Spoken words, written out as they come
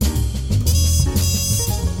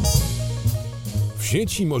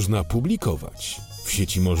sieci można publikować, w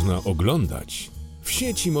sieci można oglądać, w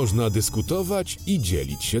sieci można dyskutować i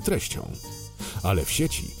dzielić się treścią. Ale w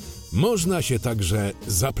sieci można się także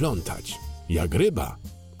zaplątać, jak ryba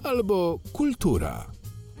albo kultura.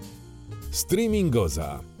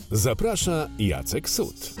 Streamingoza. Zaprasza Jacek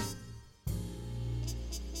Sut.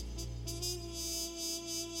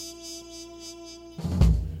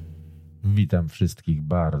 Witam wszystkich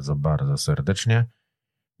bardzo, bardzo serdecznie.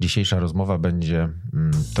 Dzisiejsza rozmowa będzie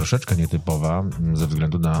troszeczkę nietypowa ze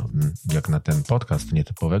względu na, jak na ten podcast,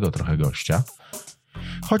 nietypowego trochę gościa.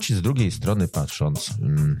 Choć z drugiej strony patrząc,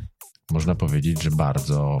 można powiedzieć, że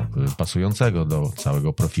bardzo pasującego do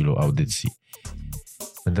całego profilu audycji.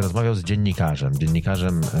 Będę rozmawiał z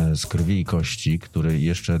dziennikarzem z krwi i kości, który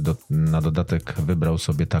jeszcze na dodatek wybrał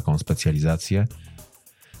sobie taką specjalizację,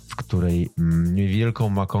 w której niewielką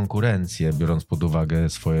ma konkurencję, biorąc pod uwagę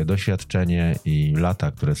swoje doświadczenie i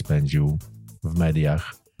lata, które spędził w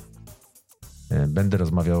mediach. Będę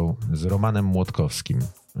rozmawiał z Romanem Młotkowskim,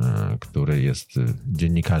 który jest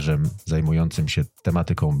dziennikarzem zajmującym się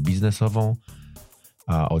tematyką biznesową,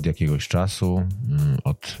 a od jakiegoś czasu,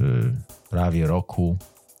 od prawie roku,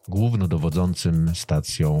 głównodowodzącym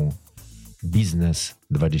stacją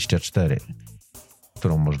Biznes24,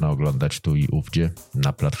 którą można oglądać tu i ówdzie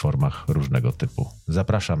na platformach różnego typu.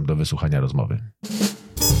 Zapraszam do wysłuchania rozmowy.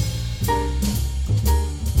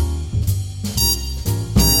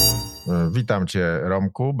 Witam Cię,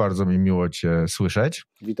 Romku, bardzo mi miło Cię słyszeć.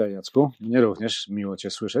 Witaj, Jacku, mnie również miło Cię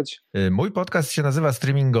słyszeć. Mój podcast się nazywa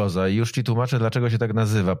Streamingoza i już Ci tłumaczę, dlaczego się tak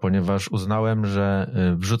nazywa, ponieważ uznałem, że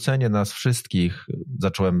wrzucenie nas wszystkich,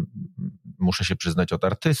 muszę się przyznać, od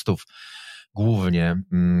artystów głównie,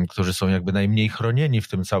 którzy są jakby najmniej chronieni w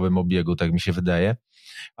tym całym obiegu, tak mi się wydaje,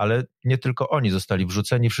 ale nie tylko oni zostali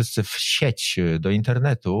wrzuceni wszyscy w sieć, do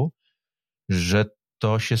internetu, że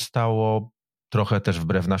to się stało trochę też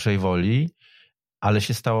wbrew naszej woli, ale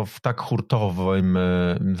się stało w tak hurtowym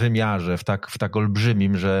wymiarze, w tak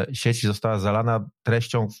olbrzymim, że sieć została zalana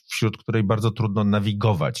treścią, wśród której bardzo trudno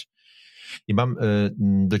nawigować. I mam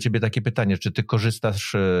do Ciebie takie pytanie, czy Ty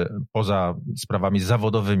korzystasz poza sprawami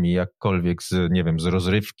zawodowymi jakkolwiek z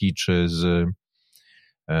rozrywki, czy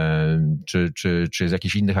z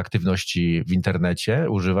jakichś innych aktywności w internecie?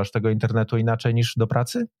 Używasz tego internetu inaczej niż do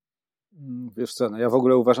pracy? Wiesz co, ja w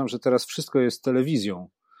ogóle uważam, że teraz wszystko jest telewizją,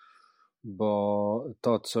 bo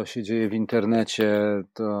to, co się dzieje w internecie,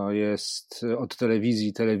 to jest od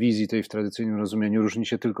telewizji tej w tradycyjnym rozumieniu różni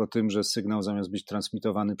się tylko tym, że sygnał zamiast być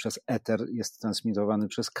transmitowany przez eter jest transmitowany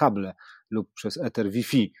przez kable lub przez eter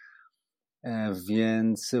Wi-Fi.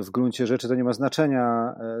 Więc w gruncie rzeczy to nie ma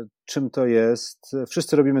znaczenia, czym to jest.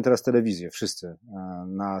 Wszyscy robimy teraz telewizję, wszyscy.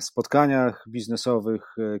 Na spotkaniach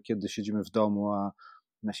biznesowych, kiedy siedzimy w domu, a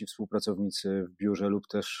nasi współpracownicy w biurze lub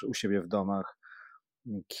też u siebie w domach,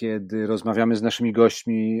 kiedy rozmawiamy z naszymi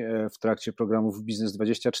gośćmi w trakcie programów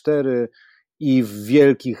Biznes24 i w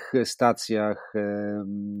wielkich stacjach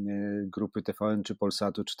grupy TVN, czy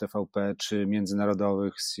Polsatu, czy TVP, czy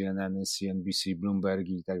międzynarodowych, CNN, CNBC,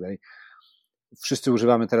 Bloombergi i tak dalej. Wszyscy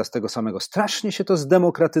używamy teraz tego samego. Strasznie się to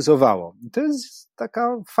zdemokratyzowało. To jest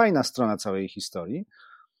taka fajna strona całej historii.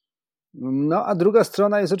 No, a druga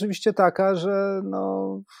strona jest oczywiście taka, że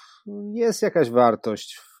jest jakaś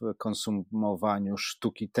wartość w konsumowaniu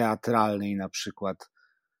sztuki teatralnej, na przykład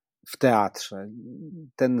w teatrze.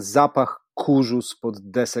 Ten zapach kurzu spod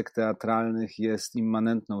desek teatralnych jest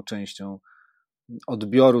immanentną częścią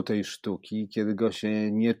odbioru tej sztuki. Kiedy go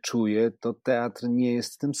się nie czuje, to teatr nie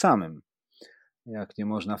jest tym samym. Jak nie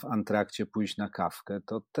można w antrakcie pójść na kawkę,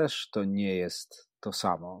 to też to nie jest to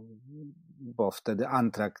samo, bo wtedy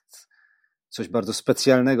antrakt, coś bardzo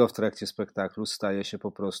specjalnego w trakcie spektaklu, staje się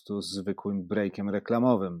po prostu zwykłym breakiem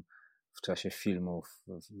reklamowym w czasie filmów,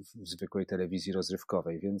 w zwykłej telewizji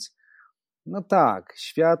rozrywkowej. Więc no tak,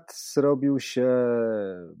 świat zrobił się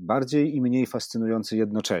bardziej i mniej fascynujący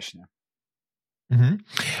jednocześnie.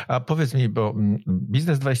 A powiedz mi, bo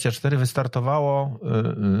Biznes24 wystartowało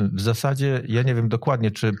w zasadzie, ja nie wiem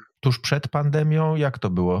dokładnie, czy tuż przed pandemią, jak to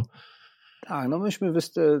było? Tak,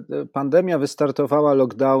 pandemia wystartowała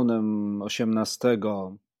lockdownem 18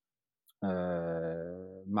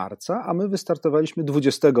 marca, a my wystartowaliśmy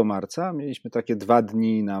 20 marca. Mieliśmy takie 2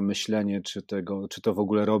 dni na myślenie, czy to w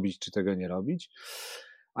ogóle robić, czy tego nie robić.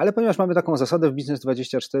 Ale ponieważ mamy taką zasadę w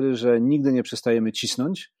Biznes24, że nigdy nie przestajemy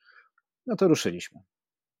cisnąć, no to ruszyliśmy.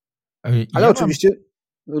 Ale oczywiście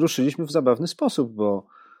ruszyliśmy w zabawny sposób, bo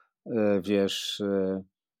wiesz,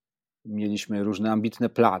 mieliśmy różne ambitne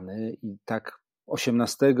plany i tak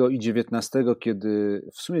 18 i 19, kiedy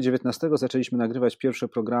w sumie 19 zaczęliśmy nagrywać pierwsze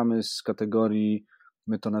programy z kategorii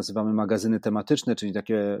my to nazywamy magazyny tematyczne, czyli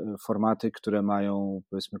takie formaty, które mają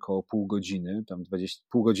powiedzmy około pół godziny, tam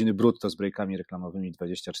pół godziny brutto z breakami reklamowymi,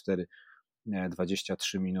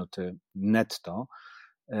 23 minuty netto,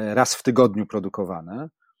 raz w tygodniu produkowane.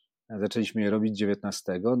 Zaczęliśmy je robić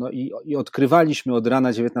 19, no i odkrywaliśmy od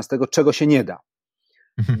rana 19, czego się nie da.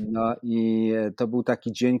 No i to był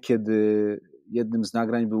taki dzień, kiedy jednym z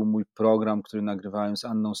nagrań był mój program, który nagrywałem z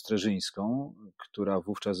Anną Streżyńską, która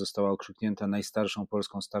wówczas została okrzyknięta najstarszą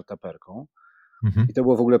polską startuperką. I to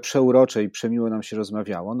było w ogóle przeurocze i przemiło nam się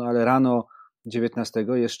rozmawiało, no ale rano 19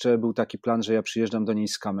 jeszcze był taki plan, że ja przyjeżdżam do niej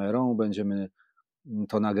z kamerą, będziemy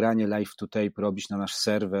to nagranie live to tape robić na nasz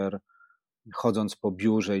serwer, chodząc po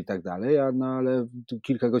biurze i tak dalej, ale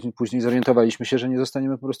kilka godzin później zorientowaliśmy się, że nie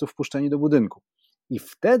zostaniemy po prostu wpuszczeni do budynku. I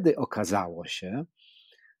wtedy okazało się,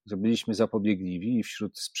 że byliśmy zapobiegliwi i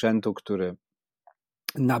wśród sprzętu, który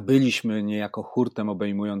nabyliśmy niejako hurtem,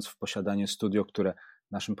 obejmując w posiadanie studio, które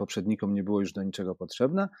naszym poprzednikom nie było już do niczego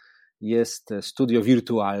potrzebne, jest studio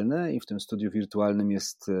wirtualne i w tym studiu wirtualnym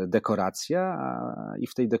jest dekoracja i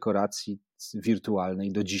w tej dekoracji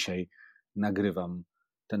wirtualnej do dzisiaj nagrywam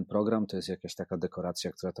ten program. To jest jakaś taka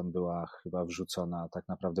dekoracja, która tam była chyba wrzucona tak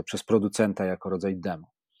naprawdę przez producenta jako rodzaj demo.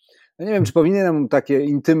 Ja nie wiem, czy powinienem takie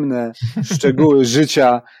intymne szczegóły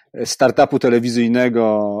życia startupu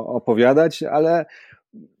telewizyjnego opowiadać, ale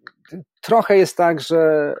trochę jest tak,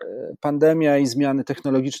 że pandemia i zmiany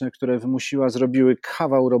technologiczne, które wymusiła, zrobiły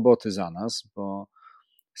kawał roboty za nas, bo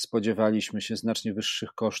spodziewaliśmy się znacznie wyższych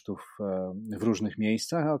kosztów w różnych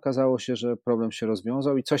miejscach, a okazało się, że problem się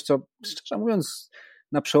rozwiązał i coś, co szczerze mówiąc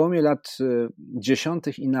na przełomie lat 10.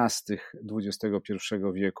 i nastych XXI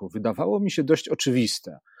wieku wydawało mi się dość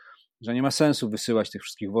oczywiste, że nie ma sensu wysyłać tych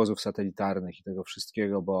wszystkich wozów satelitarnych i tego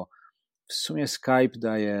wszystkiego, bo w sumie Skype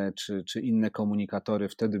daje, czy inne komunikatory,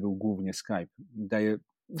 wtedy był głównie Skype, daje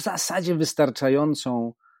w zasadzie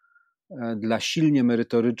wystarczającą dla silnie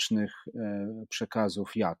merytorycznych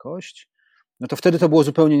przekazów jakość, no to wtedy to było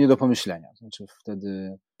zupełnie nie do pomyślenia. Znaczy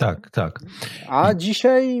wtedy... Tak. A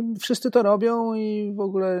dzisiaj wszyscy to robią i w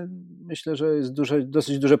ogóle myślę, że jest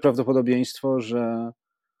dosyć duże prawdopodobieństwo,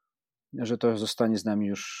 że to zostanie z nami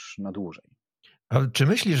już na dłużej. A czy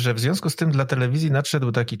myślisz, że w związku z tym dla telewizji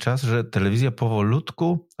nadszedł taki czas, że telewizja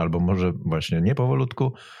powolutku, albo może właśnie nie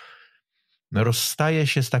powolutku, rozstaje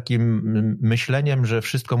się z takim myśleniem, że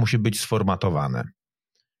wszystko musi być sformatowane?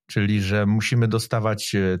 Czyli, że musimy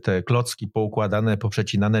dostawać te klocki poukładane,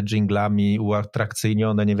 poprzecinane dżinglami,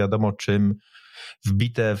 uatrakcyjnione nie wiadomo czym,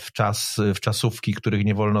 wbite w czasówki, których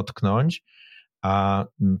nie wolno tknąć, a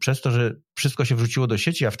przez to, że wszystko się wrzuciło do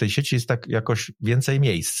sieci, a w tej sieci jest tak jakoś więcej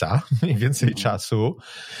miejsca i więcej czasu,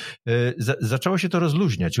 zaczęło się to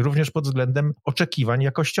rozluźniać, również pod względem oczekiwań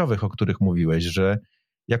jakościowych, o których mówiłeś, że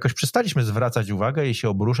jakoś przestaliśmy zwracać uwagę i się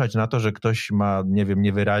obruszać na to, że ktoś ma, nie wiem,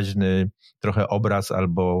 niewyraźny trochę obraz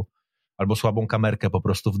albo słabą kamerkę po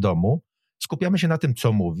prostu w domu. Skupiamy się na tym,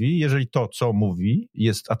 co mówi. Jeżeli to, co mówi,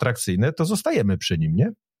 jest atrakcyjne, to zostajemy przy nim,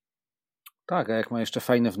 nie? Tak, a jak ma jeszcze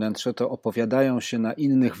fajne wnętrze, to opowiadają się na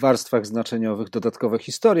innych warstwach znaczeniowych dodatkowe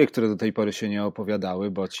historie, które do tej pory się nie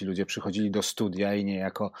opowiadały, bo ci ludzie przychodzili do studia i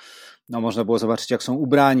niejako, no można było zobaczyć, jak są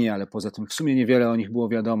ubrani, ale poza tym w sumie niewiele o nich było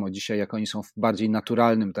wiadomo. Dzisiaj, jak oni są w bardziej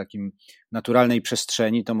naturalnej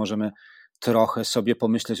przestrzeni, to możemy trochę sobie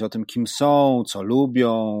pomyśleć o tym, kim są, co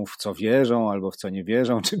lubią, w co wierzą albo w co nie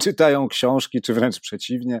wierzą, czy czytają książki, czy wręcz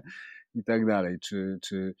przeciwnie i tak dalej,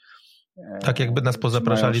 tak jakby nas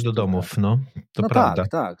pozapraszali do domów, no. To prawda.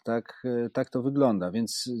 Tak to wygląda,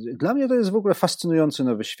 więc dla mnie to jest w ogóle fascynujący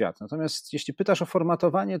nowy świat. Natomiast jeśli pytasz o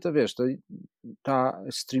formatowanie, to wiesz, ta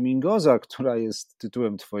streamingoza, która jest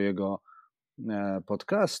tytułem twojego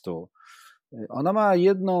podcastu, ona ma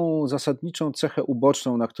jedną zasadniczą cechę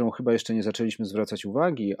uboczną, na którą chyba jeszcze nie zaczęliśmy zwracać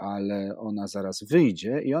uwagi, ale ona zaraz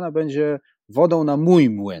wyjdzie i ona będzie wodą na mój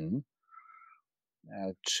młyn,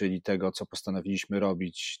 czyli tego, co postanowiliśmy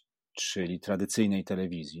robić, czyli tradycyjnej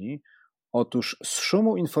telewizji. Otóż z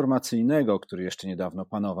szumu informacyjnego, który jeszcze niedawno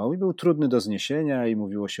panował i był trudny do zniesienia i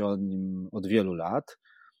mówiło się o nim od wielu lat,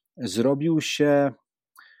 zrobił się,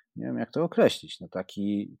 nie wiem jak to określić, no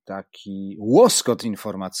taki łoskot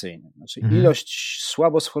informacyjny. Znaczy ilość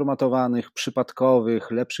słabo sformatowanych,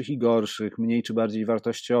 przypadkowych, lepszych i gorszych, mniej czy bardziej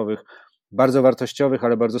wartościowych, bardzo wartościowych,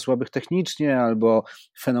 ale bardzo słabych technicznie, albo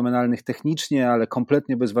fenomenalnych technicznie, ale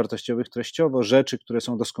kompletnie bezwartościowych treściowo, rzeczy, które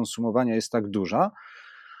są do skonsumowania, jest tak duża,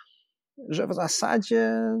 że w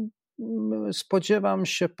zasadzie spodziewam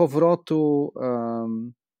się powrotu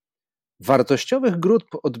wartościowych grup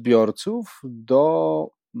odbiorców do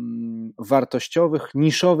wartościowych,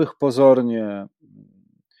 niszowych pozornie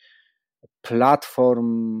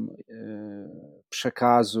platform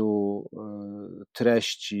przekazu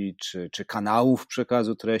treści, czy kanałów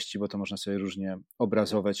przekazu treści, bo to można sobie różnie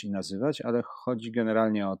obrazować i nazywać, ale chodzi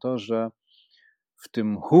generalnie o to, że w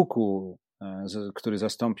tym huku, który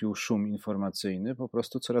zastąpił szum informacyjny, po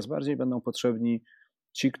prostu coraz bardziej będą potrzebni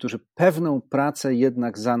ci, którzy pewną pracę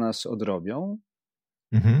jednak za nas odrobią.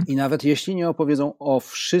 I nawet jeśli nie opowiedzą o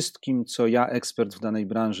wszystkim, co ja, ekspert w danej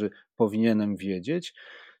branży, powinienem wiedzieć,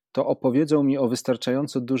 to opowiedzą mi o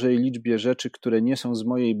wystarczająco dużej liczbie rzeczy, które nie są z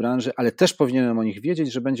mojej branży, ale też powinienem o nich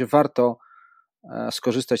wiedzieć, że będzie warto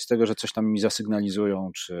skorzystać z tego, że coś tam mi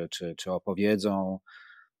zasygnalizują, czy opowiedzą,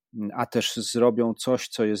 a też zrobią coś,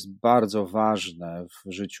 co jest bardzo ważne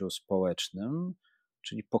w życiu społecznym,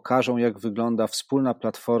 czyli pokażą, jak wygląda wspólna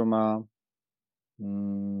platforma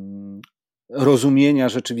rozumienia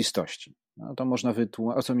rzeczywistości. No to można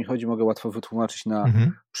o co mi chodzi, mogę łatwo wytłumaczyć na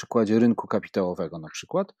przykładzie rynku kapitałowego na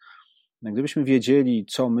przykład. Gdybyśmy wiedzieli,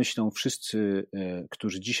 co myślą wszyscy,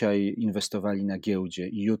 którzy dzisiaj inwestowali na giełdzie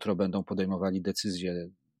i jutro będą podejmowali decyzje,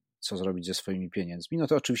 co zrobić ze swoimi pieniędzmi, no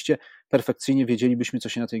to oczywiście perfekcyjnie wiedzielibyśmy, co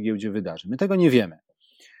się na tej giełdzie wydarzy. My tego nie wiemy,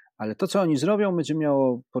 ale to, co oni zrobią, będzie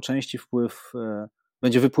miało po części wpływ,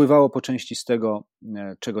 będzie wypływało po części z tego,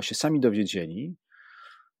 czego się sami dowiedzieli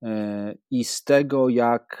i z tego,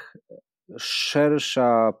 jak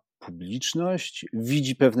szersza publiczność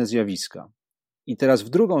widzi pewne zjawiska. I teraz w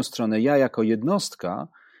drugą stronę, ja jako jednostka,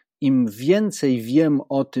 im więcej wiem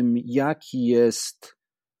o tym, jaki jest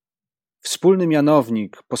wspólny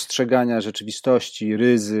mianownik postrzegania rzeczywistości,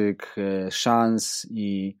 ryzyk, szans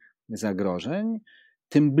i zagrożeń,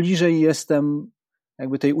 tym bliżej jestem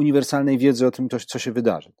jakby tej uniwersalnej wiedzy o tym, co się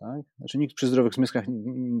wydarzy. Tak? Znaczy nikt przy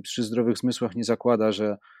zdrowych zmysłach nie zakłada,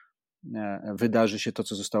 że wydarzy się to,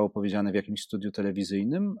 co zostało powiedziane w jakimś studiu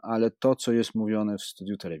telewizyjnym, ale to, co jest mówione w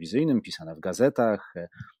studiu telewizyjnym, pisane w gazetach,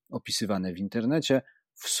 opisywane w internecie,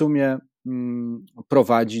 w sumie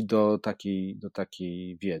prowadzi do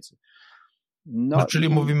takiej wiedzy. No, czyli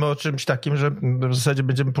mówimy o czymś takim, że w zasadzie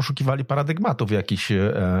będziemy poszukiwali paradygmatów jakichś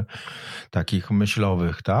takich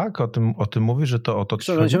myślowych, tak? O tym mówisz, że to o to...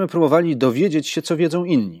 Będziemy próbowali dowiedzieć się, co wiedzą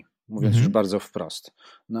inni, mówiąc już bardzo wprost.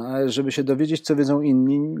 No ale żeby się dowiedzieć, co wiedzą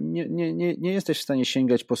inni, nie jesteś w stanie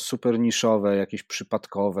sięgać po super niszowe, jakieś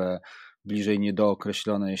przypadkowe, bliżej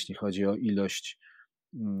niedookreślone, jeśli chodzi o ilość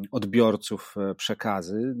odbiorców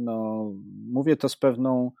przekazy. No, mówię to z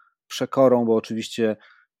pewną przekorą, bo oczywiście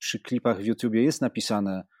przy klipach w YouTubie jest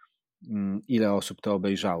napisane, ile osób to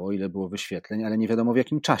obejrzało, ile było wyświetleń, ale nie wiadomo w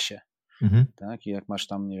jakim czasie. Tak? I jak masz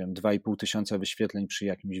tam, nie wiem, 2,5 tysiąca wyświetleń przy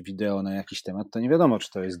jakimś wideo na jakiś temat, to nie wiadomo, czy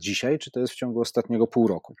to jest dzisiaj, czy to jest w ciągu ostatniego pół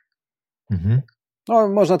roku. No,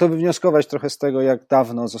 można to wywnioskować trochę z tego, jak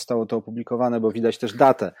dawno zostało to opublikowane, bo widać też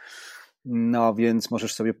datę. No, więc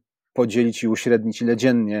możesz sobie podzielić i uśrednić, ile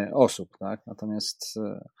dziennie osób. Tak?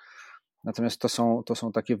 Natomiast to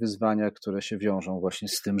są takie wyzwania, które się wiążą właśnie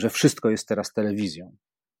z tym, że wszystko jest teraz telewizją.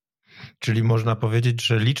 Czyli można powiedzieć,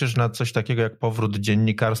 że liczysz na coś takiego jak powrót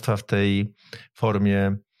dziennikarstwa w tej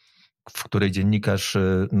formie, w której dziennikarz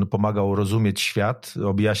pomagał rozumieć świat,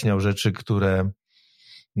 objaśniał rzeczy, które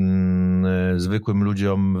zwykłym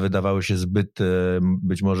ludziom wydawały się zbyt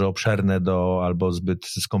być może obszerne albo zbyt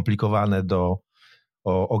skomplikowane do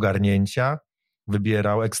ogarnięcia.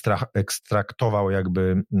 Wybierał, ekstraktował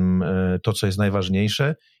jakby to, co jest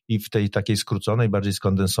najważniejsze i w tej takiej skróconej, bardziej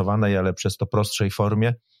skondensowanej, ale przez to prostszej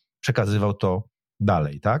formie przekazywał to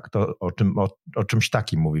dalej, tak? To o czymś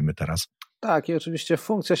takim mówimy teraz. Tak, i oczywiście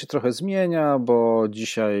funkcja się trochę zmienia, bo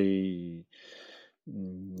dzisiaj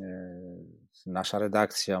nasza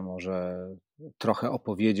redakcja może trochę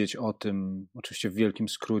opowiedzieć o tym, oczywiście w wielkim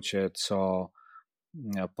skrócie, co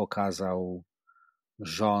pokazał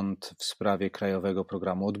rząd w sprawie Krajowego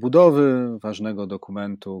Programu Odbudowy, ważnego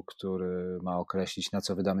dokumentu, który ma określić, na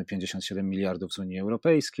co wydamy 57 miliardów z Unii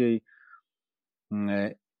Europejskiej.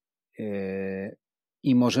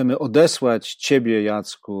 I możemy odesłać Ciebie,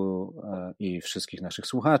 Jacku, i wszystkich naszych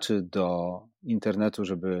słuchaczy do internetu,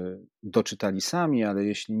 żeby doczytali sami, ale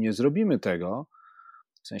jeśli nie zrobimy tego,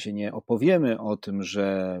 w sensie nie opowiemy o tym,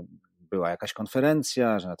 że była jakaś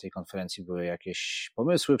konferencja, że na tej konferencji były jakieś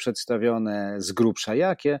pomysły przedstawione, z grubsza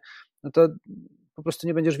jakie, no to po prostu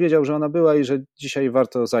nie będziesz wiedział, że ona była i że dzisiaj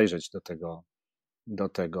warto zajrzeć do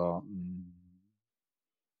tego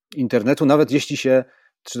internetu, nawet jeśli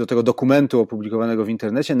czy do tego dokumentu opublikowanego w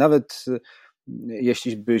internecie, nawet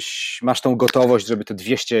jeśli masz tą gotowość, żeby te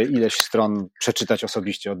 200 ileś stron przeczytać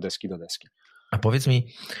osobiście od deski do deski. A powiedz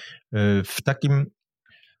mi, w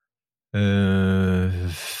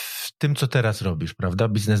tym, co teraz robisz, prawda?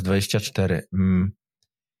 Biznes 24.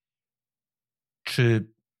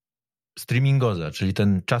 Czy streamingoza, czyli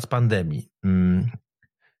ten czas pandemii,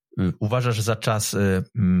 uważasz za czas,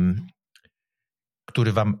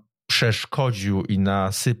 który wam przeszkodził i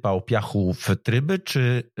nasypał piachu w tryby,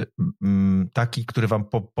 czy taki, który wam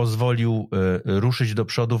pozwolił ruszyć do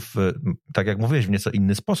przodu tak jak mówiłeś, w nieco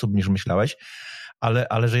inny sposób niż myślałeś,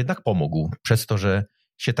 ale że jednak pomógł przez to, że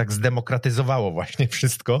się tak zdemokratyzowało właśnie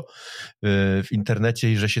wszystko w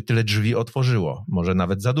internecie i że się tyle drzwi otworzyło. Może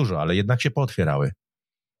nawet za dużo, ale jednak się pootwierały.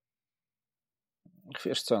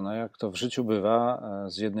 Wiesz co, no jak to w życiu bywa,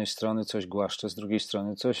 z jednej strony coś głaszcze, z drugiej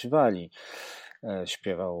strony coś wali,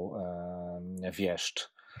 śpiewał wieszcz.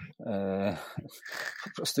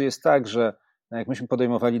 Po prostu jest tak, że jak myśmy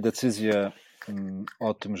podejmowali decyzję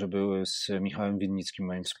o tym, żeby z Michałem Winnickim,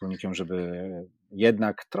 moim wspólnikiem, żeby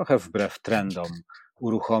jednak trochę wbrew trendom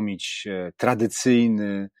uruchomić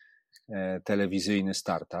tradycyjny telewizyjny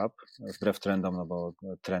startup, wbrew trendom, no bo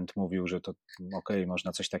trend mówił, że to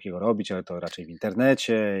można coś takiego robić, ale to raczej w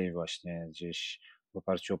internecie i właśnie gdzieś w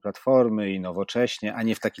oparciu o platformy i nowocześnie, a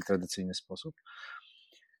nie w taki tradycyjny sposób.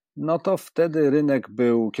 No to wtedy rynek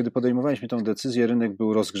był, kiedy podejmowaliśmy tę decyzję, rynek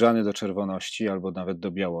był rozgrzany do czerwoności albo nawet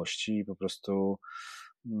do białości i po prostu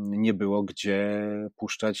nie było gdzie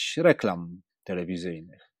puszczać reklam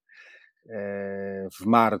telewizyjnych. W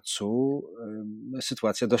marcu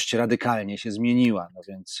sytuacja dość radykalnie się zmieniła, no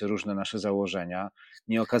więc różne nasze założenia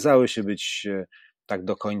nie okazały się być tak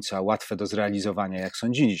do końca łatwe do zrealizowania, jak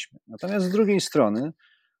sądziliśmy. Natomiast z drugiej strony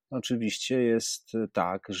oczywiście jest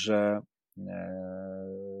tak, że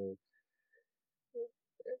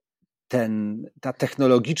ta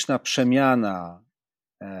technologiczna przemiana,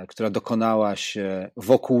 która dokonała się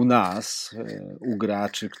wokół nas, u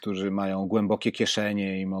graczy, którzy mają głębokie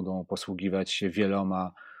kieszenie i mogą posługiwać się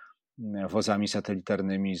wieloma wozami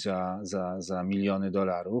satelitarnymi za miliony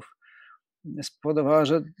dolarów, spowodowała,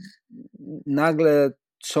 że nagle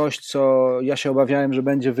coś, co ja się obawiałem, że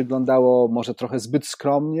będzie wyglądało może trochę zbyt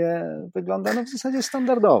skromnie, wygląda w zasadzie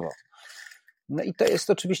standardowo. No i to jest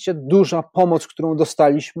oczywiście duża pomoc, którą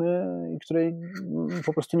dostaliśmy i której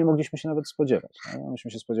po prostu nie mogliśmy się nawet spodziewać. No,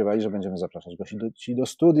 myśmy się spodziewali, że będziemy zapraszać gości do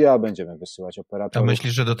studia, będziemy wysyłać operatorów. A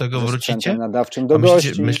myślisz, że do tego wrócicie? Nadawczym do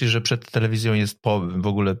gości. Myślisz, że przed telewizją jest w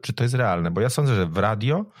ogóle, czy to jest realne? Bo ja sądzę, że w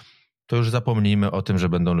radio to już zapomnijmy o tym, że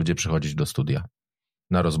będą ludzie przychodzić do studia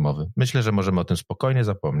na rozmowy. Myślę, że możemy o tym spokojnie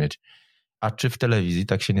zapomnieć. A czy w telewizji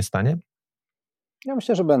tak się nie stanie? Ja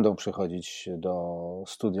myślę, że będą przychodzić do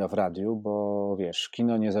studia w radiu, bo wiesz,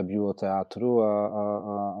 kino nie zabiło teatru,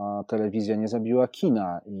 a telewizja nie zabiła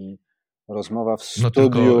kina i rozmowa w studiu... No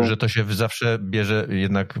tylko, że to się zawsze bierze,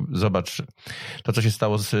 jednak zobacz, to co się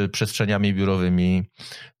stało z przestrzeniami biurowymi,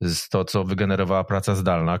 z to co wygenerowała praca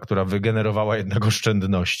zdalna, która wygenerowała jednak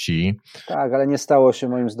oszczędności. Tak, ale nie stało się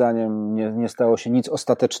moim zdaniem, nie stało się nic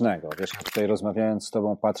ostatecznego. Wiesz, tutaj rozmawiając z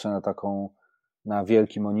tobą patrzę na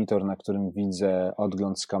wielki monitor, na którym widzę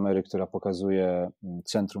odgląd z kamery, która pokazuje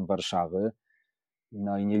centrum Warszawy.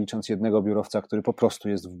 No i nie licząc jednego biurowca, który po prostu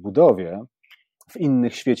jest w budowie, w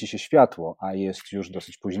innych świeci się światło, a jest już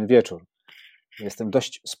dosyć późny wieczór. Jestem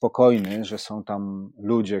dość spokojny, że są tam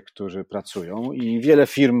ludzie, którzy pracują i wiele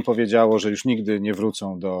firm powiedziało, że już nigdy nie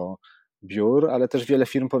wrócą do biur, ale też wiele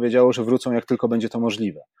firm powiedziało, że wrócą jak tylko będzie to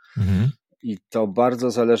możliwe. Mhm. I to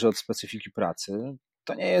bardzo zależy od specyfiki pracy.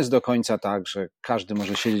 To nie jest do końca tak, że każdy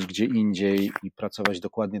może siedzieć gdzie indziej i pracować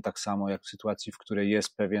dokładnie tak samo, jak w sytuacji, w której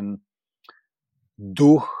jest pewien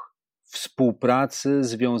duch współpracy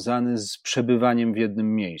związany z przebywaniem w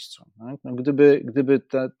jednym miejscu. Tak? No gdyby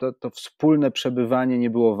to wspólne przebywanie nie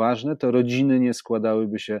było ważne, to rodziny nie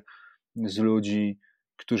składałyby się z ludzi,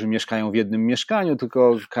 którzy mieszkają w jednym mieszkaniu,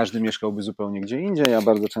 tylko każdy mieszkałby zupełnie gdzie indziej, a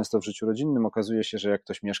bardzo często w życiu rodzinnym okazuje się, że jak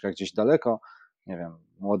ktoś mieszka gdzieś daleko, nie wiem,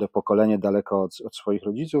 młode pokolenie daleko od swoich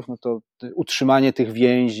rodziców, no to utrzymanie tych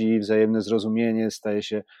więzi, wzajemne zrozumienie staje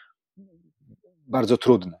się bardzo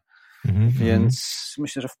trudne. Więc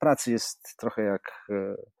myślę, że w pracy jest trochę jak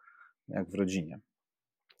w rodzinie.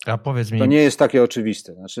 A powiedz mi... To nie jest takie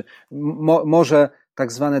oczywiste. Znaczy, może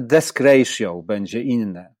tak zwane desk ratio będzie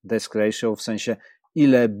inne. Desk ratio w sensie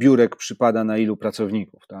ile biurek przypada na ilu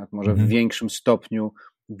pracowników. Tak? Może w większym stopniu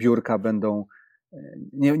biurka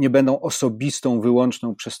nie będą osobistą,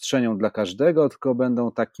 wyłączną przestrzenią dla każdego, tylko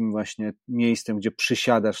będą takim właśnie miejscem, gdzie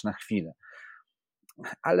przysiadasz na chwilę.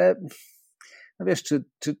 Ale no wiesz, czy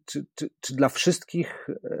dla wszystkich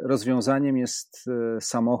rozwiązaniem jest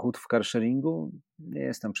samochód w carsharingu? Nie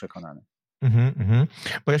jestem przekonany.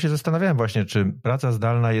 Bo ja się zastanawiałem właśnie, czy praca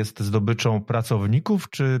zdalna jest zdobyczą pracowników,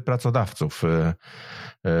 czy pracodawców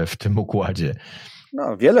w tym układzie.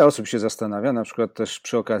 No, wiele osób się zastanawia, na przykład też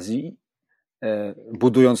przy okazji,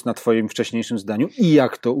 budując na twoim wcześniejszym zdaniu, i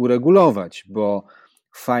jak to uregulować, bo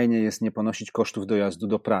fajnie jest nie ponosić kosztów dojazdu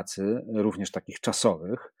do pracy, również takich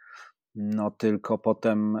czasowych, no tylko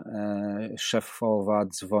potem szefowa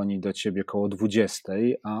dzwoni do ciebie koło 20,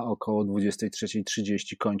 a około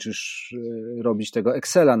 23:30 kończysz robić tego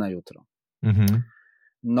Excela na jutro. Mhm.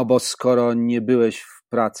 No bo skoro nie byłeś w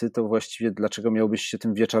pracy, to właściwie dlaczego miałbyś się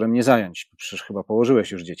tym wieczorem nie zająć? Przecież chyba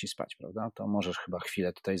położyłeś już dzieci spać, prawda? To możesz chyba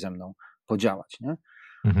chwilę tutaj ze mną podziałać, nie?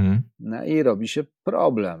 Mhm. No i robi się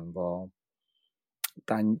problem, bo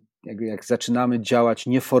jak zaczynamy działać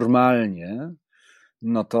nieformalnie,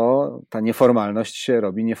 no to ta nieformalność się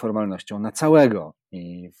robi nieformalnością na całego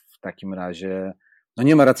i w takim razie no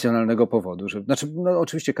nie ma racjonalnego powodu, no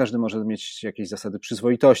oczywiście każdy może mieć jakieś zasady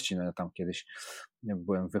przyzwoitości, no ja tam kiedyś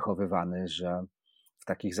byłem wychowywany, że w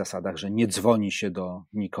takich zasadach, że nie dzwoni się do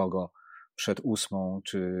nikogo przed 8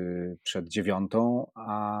 czy przed 9,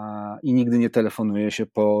 i nigdy nie telefonuje się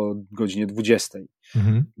po godzinie 20,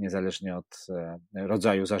 niezależnie od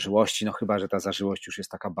rodzaju zażyłości, no chyba że ta zażyłość już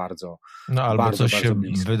jest taka bardzo no albo bardzo, coś bardzo się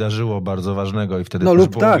bliska. wydarzyło bardzo ważnego i wtedy No też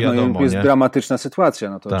lub było tak, wiadomo, no jest nie? dramatyczna sytuacja,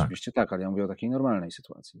 no to Tak. oczywiście tak, ale ja mówię o takiej normalnej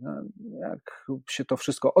sytuacji. No, jak się to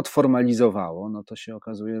wszystko odformalizowało, no to się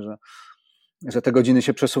okazuje, że te godziny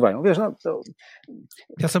się przesuwają. Wiesz, no to...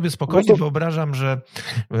 Ja sobie spokojnie wyobrażam, że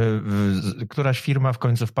któraś firma w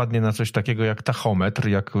końcu wpadnie na coś takiego jak tachometr,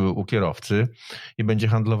 jak u kierowcy i będzie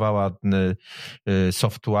handlowała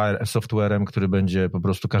softwarem, który będzie po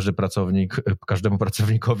prostu każdemu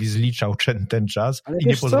pracownikowi zliczał ten czas i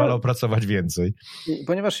nie pozwalał pracować więcej.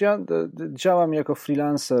 Ponieważ ja działam jako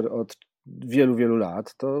freelancer od wielu, wielu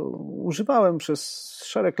lat, to używałem przez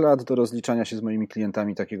szereg lat do rozliczania się z moimi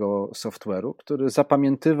klientami takiego software'u, który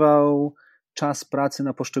zapamiętywał czas pracy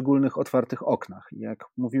na poszczególnych otwartych oknach. Jak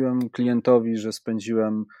mówiłem klientowi, że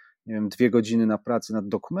spędziłem, nie wiem, 2 godziny na pracy nad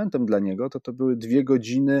dokumentem dla niego, to były 2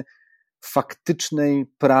 godziny faktycznej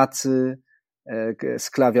pracy z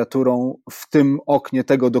klawiaturą w tym oknie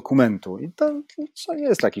tego dokumentu. I to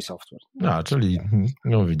jest taki software. Czyli,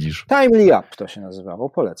 no widzisz. Timely Up to się nazywało,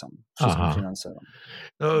 polecam wszystkim freelancerom.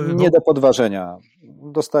 Nie do podważenia.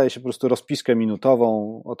 Dostaje się po prostu rozpiskę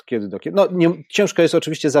minutową od kiedy do kiedy. No, ciężko jest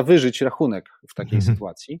oczywiście zawyżyć rachunek w takiej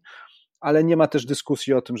sytuacji, ale nie ma też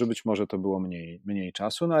dyskusji o tym, że być może to było mniej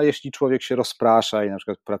czasu. No a jeśli człowiek się rozprasza i na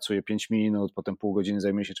przykład pracuje 5 minut, potem pół godziny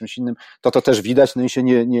zajmuje się czymś innym, to też widać, no i się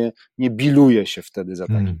nie biluje się wtedy za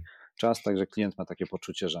taki czas, także klient ma takie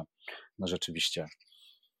poczucie, że no rzeczywiście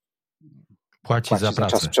płaci za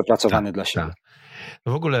pracę. Czas przepracowany dla siebie. Tak.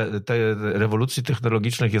 W ogóle tej rewolucji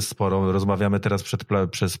technologicznych jest sporo. Rozmawiamy teraz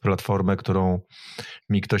przez platformę, którą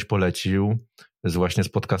mi ktoś polecił, właśnie z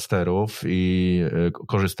podcasterów i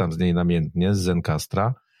korzystam z niej namiętnie, z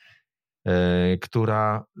Zencastra,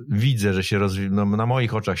 która widzę, że się na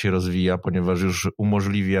moich oczach się rozwija, ponieważ już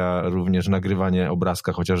umożliwia również nagrywanie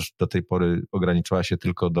obrazka, chociaż do tej pory ograniczała się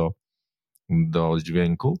tylko do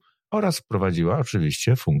dźwięku, oraz wprowadziła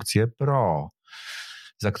oczywiście funkcję Pro,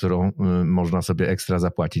 za którą można sobie ekstra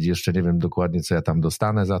zapłacić. Jeszcze nie wiem dokładnie, co ja tam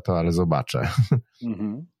dostanę za to, ale zobaczę.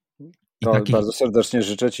 To bardzo serdecznie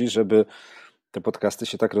życzę Ci, żeby te podcasty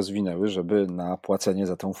się tak rozwinęły, żeby na płacenie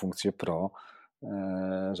za tą funkcję Pro,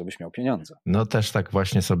 żebyś miał pieniądze. No też tak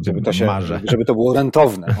właśnie sobie marzę. Żeby to było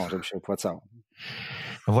rentowne, żeby się opłacało.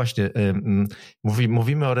 No właśnie,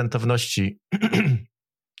 mówimy o rentowności.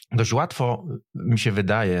 Dość łatwo mi się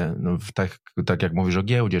wydaje, no tak jak mówisz o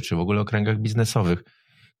giełdzie, czy w ogóle o kręgach biznesowych,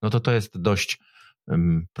 no to jest dość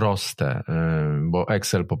proste, bo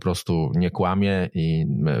Excel po prostu nie kłamie i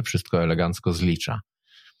wszystko elegancko zlicza.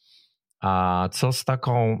 A co z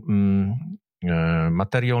taką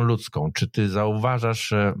materią ludzką? Czy ty zauważasz,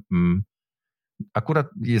 że akurat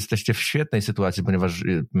jesteście w świetnej sytuacji, ponieważ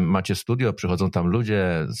macie studio, przychodzą tam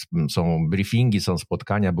ludzie, są briefingi, są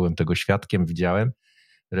spotkania, byłem tego świadkiem, widziałem,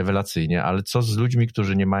 rewelacyjnie, ale co z ludźmi,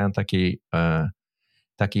 którzy nie mają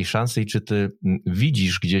takiej szansy i czy ty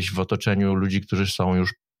widzisz gdzieś w otoczeniu ludzi, którzy są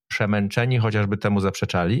już przemęczeni, chociażby temu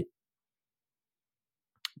zaprzeczali?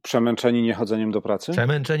 Przemęczeni niechodzeniem do pracy?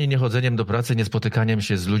 Przemęczeni niechodzeniem do pracy, niespotykaniem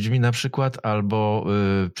się z ludźmi na przykład, albo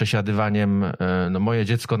przesiadywaniem. No moje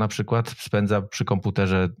dziecko na przykład spędza przy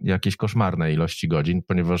komputerze jakieś koszmarne ilości godzin,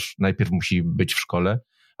 ponieważ najpierw musi być w szkole,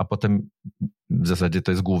 a potem w zasadzie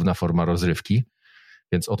to jest główna forma rozrywki,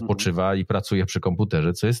 więc odpoczywa i pracuje przy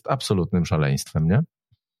komputerze, co jest absolutnym szaleństwem, nie?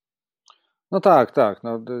 No tak.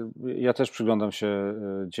 No, ja też przyglądam się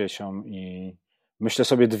dzieciom i myślę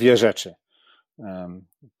sobie 2 rzeczy.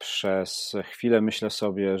 Przez chwilę myślę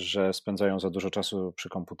sobie, że spędzają za dużo czasu przy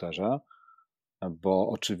komputerze, bo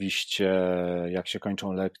oczywiście jak się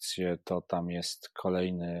kończą lekcje, to tam jest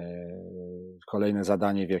kolejne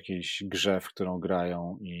zadanie w jakiejś grze, w którą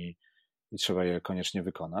grają i trzeba je koniecznie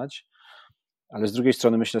wykonać. Ale z drugiej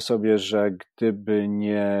strony myślę sobie, że gdyby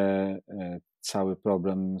nie cały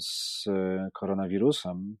problem z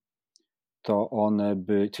koronawirusem, to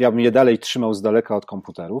ja bym je dalej trzymał z daleka od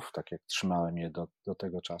komputerów, tak jak trzymałem je do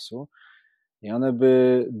tego czasu. I one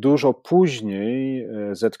by dużo później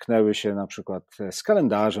zetknęły się na przykład z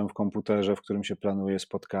kalendarzem w komputerze, w którym się planuje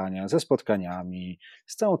spotkania, ze spotkaniami,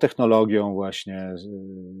 z całą technologią właśnie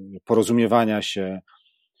porozumiewania się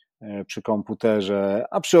przy komputerze,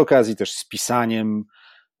 a przy okazji też z pisaniem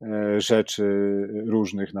rzeczy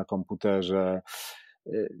różnych na komputerze.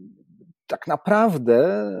 Tak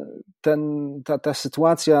naprawdę ta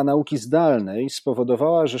sytuacja nauki zdalnej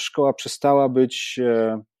spowodowała, że szkoła przestała być,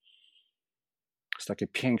 jest takie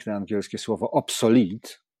piękne angielskie słowo, obsolete,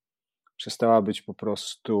 przestała być po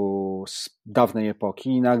prostu z dawnej epoki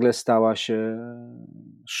i nagle stała się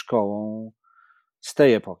szkołą z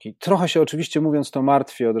tej epoki. Trochę się oczywiście, mówiąc to,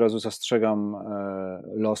 martwię, od razu zastrzegam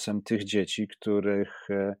losem tych dzieci, którym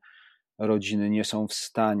rodziny nie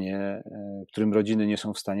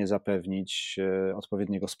są w stanie zapewnić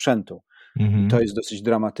odpowiedniego sprzętu. I to jest dosyć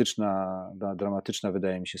dramatyczna,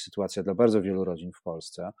 wydaje mi się, sytuacja dla bardzo wielu rodzin w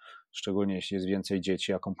Polsce, szczególnie jeśli jest więcej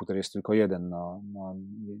dzieci, a komputer jest tylko jeden.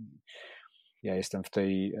 Ja jestem w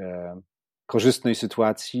tej korzystnej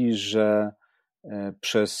sytuacji, że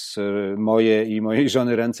przez moje i mojej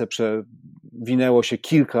żony ręce przewinęło się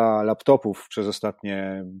kilka laptopów przez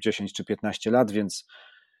ostatnie 10 czy 15 lat,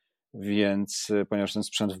 więc ponieważ ten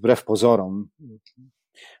sprzęt wbrew pozorom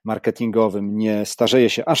marketingowym nie starzeje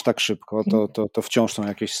się aż tak szybko, to wciąż są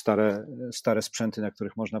jakieś stare sprzęty, na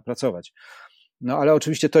których można pracować. No ale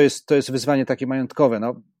oczywiście to jest wyzwanie takie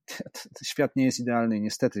majątkowe. Świat nie jest idealny i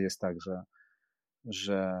niestety jest tak,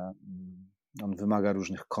 że on wymaga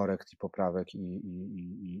różnych korekt i poprawek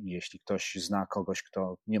i jeśli ktoś zna kogoś,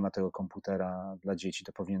 kto nie ma tego komputera dla dzieci,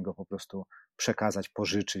 to powinien go po prostu przekazać,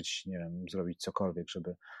 pożyczyć, nie wiem, zrobić cokolwiek,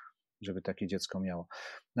 żeby takie dziecko miało.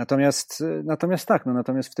 Natomiast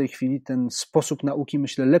w tej chwili ten sposób nauki,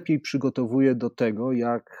 myślę, lepiej przygotowuje do tego,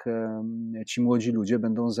 jak ci młodzi ludzie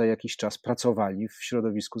będą za jakiś czas pracowali w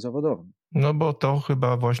środowisku zawodowym. No bo to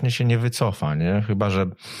chyba właśnie się nie wycofa, nie? Chyba,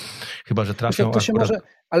 że trafią...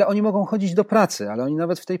 Ale oni mogą chodzić do pracy, ale oni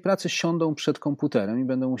nawet w tej pracy siądą przed komputerem i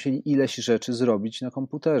będą musieli ileś rzeczy zrobić na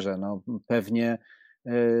komputerze. Pewnie,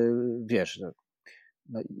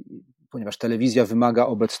 ponieważ telewizja wymaga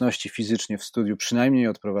obecności fizycznie w studiu, przynajmniej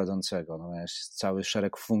od prowadzącego. Jest cały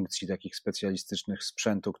szereg funkcji takich specjalistycznych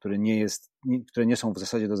sprzętu, które nie są w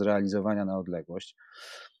zasadzie do zrealizowania na odległość.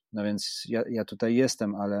 No więc ja tutaj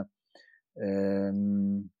jestem,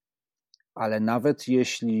 ale nawet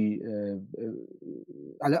jeśli...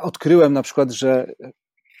 Ale odkryłem na przykład, że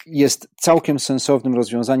jest całkiem sensownym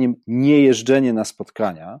rozwiązaniem nie jeżdżenie na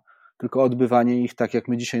spotkania, tylko odbywanie ich tak, jak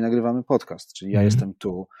my dzisiaj nagrywamy podcast. Czyli ja jestem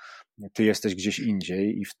tu, ty jesteś gdzieś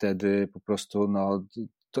indziej i wtedy po prostu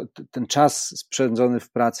ten czas spędzony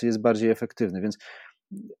w pracy jest bardziej efektywny. Więc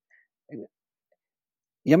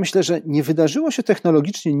ja myślę, że nie wydarzyło się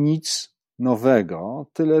technologicznie nic nowego,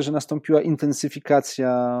 tyle że nastąpiła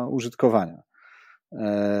intensyfikacja użytkowania.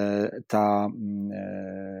 Ta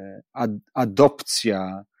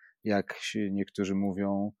adopcja, jak się niektórzy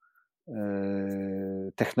mówią,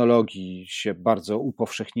 technologii się bardzo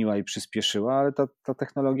upowszechniła i przyspieszyła, ale ta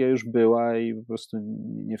technologia już była i po prostu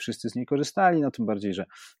nie wszyscy z niej korzystali, tym bardziej, że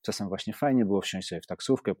czasem właśnie fajnie było wsiąść sobie w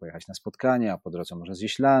taksówkę, pojechać na spotkanie, a po drodze może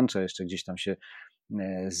zjeść lunch, a jeszcze gdzieś tam się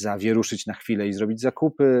zawieruszyć na chwilę i zrobić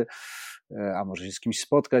zakupy, a może się z kimś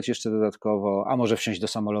spotkać jeszcze dodatkowo, a może wsiąść do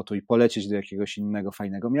samolotu i polecieć do jakiegoś innego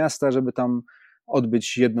fajnego miasta, żeby tam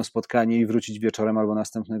odbyć jedno spotkanie i wrócić wieczorem albo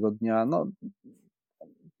następnego dnia.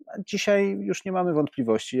 Dzisiaj już nie mamy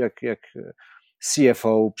wątpliwości, jak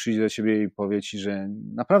CFO przyjdzie do ciebie i powie ci, że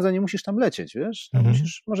naprawdę nie musisz tam lecieć, wiesz,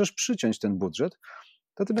 możesz przyciąć ten budżet,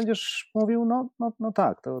 to ty będziesz mówił,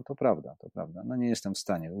 tak, to prawda. Nie jestem w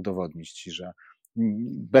stanie udowodnić ci, że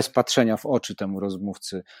bez patrzenia w oczy temu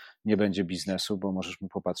rozmówcy nie będzie biznesu, bo możesz mu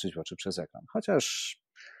popatrzeć w oczy przez ekran. Chociaż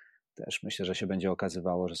też myślę, że się będzie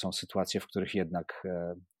okazywało, że są sytuacje, w których jednak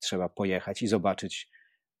trzeba pojechać i zobaczyć,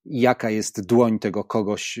 jaka jest dłoń tego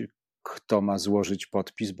kogoś, kto ma złożyć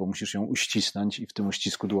podpis, bo musisz ją uścisnąć i w tym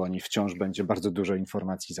uścisku dłoni wciąż będzie bardzo dużo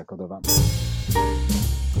informacji zakodowanych.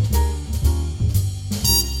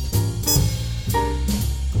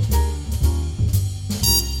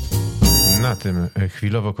 Na tym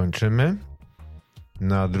chwilowo kończymy.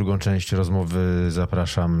 Na drugą część rozmowy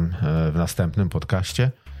zapraszam w następnym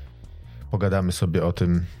podcaście. Pogadamy sobie o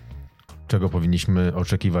tym, czego powinniśmy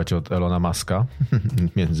oczekiwać od Elona Muska,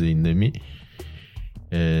 między innymi.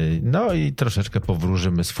 No i troszeczkę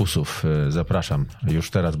powróżymy z fusów. Zapraszam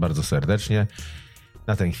już teraz bardzo serdecznie.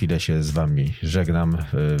 Na tę chwilę się z wami żegnam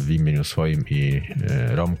w imieniu swoim i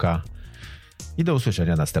Romka i do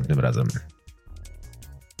usłyszenia następnym razem.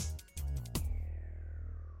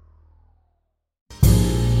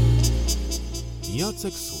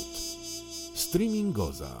 Jacek Sut,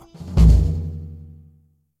 Streamingoza.